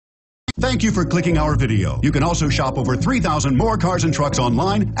Thank you for clicking our video. You can also shop over 3,000 more cars and trucks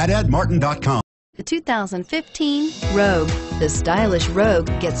online at edmartin.com. The 2015 Rogue. The stylish Rogue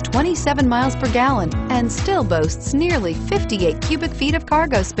gets 27 miles per gallon and still boasts nearly 58 cubic feet of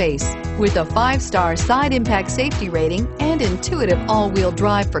cargo space. With a 5-star side impact safety rating and intuitive all-wheel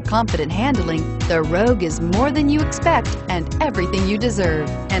drive for confident handling, the Rogue is more than you expect and everything you deserve,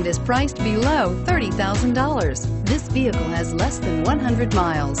 and is priced below $30,000. This vehicle has less than 100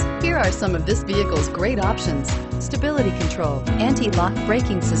 miles. Here are some of this vehicle's great options: stability control, anti-lock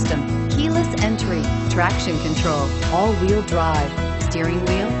braking system, keyless entry, traction control, all-wheel drive, steering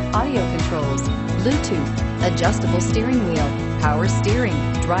wheel audio controls, Bluetooth, adjustable steering wheel, power steering,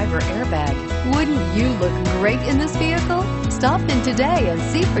 driver airbag. Wouldn't you look great in this vehicle? Stop in today and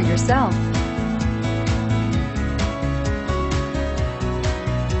see for yourself.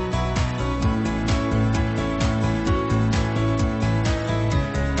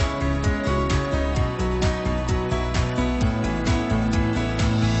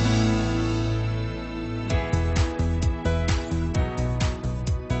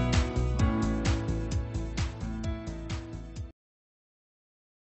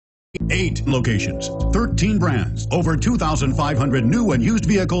 Eight locations, 13 brands, over 2,500 new and used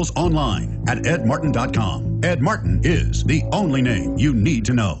vehicles online at edmartin.com. Ed Martin is the only name you need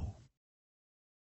to know.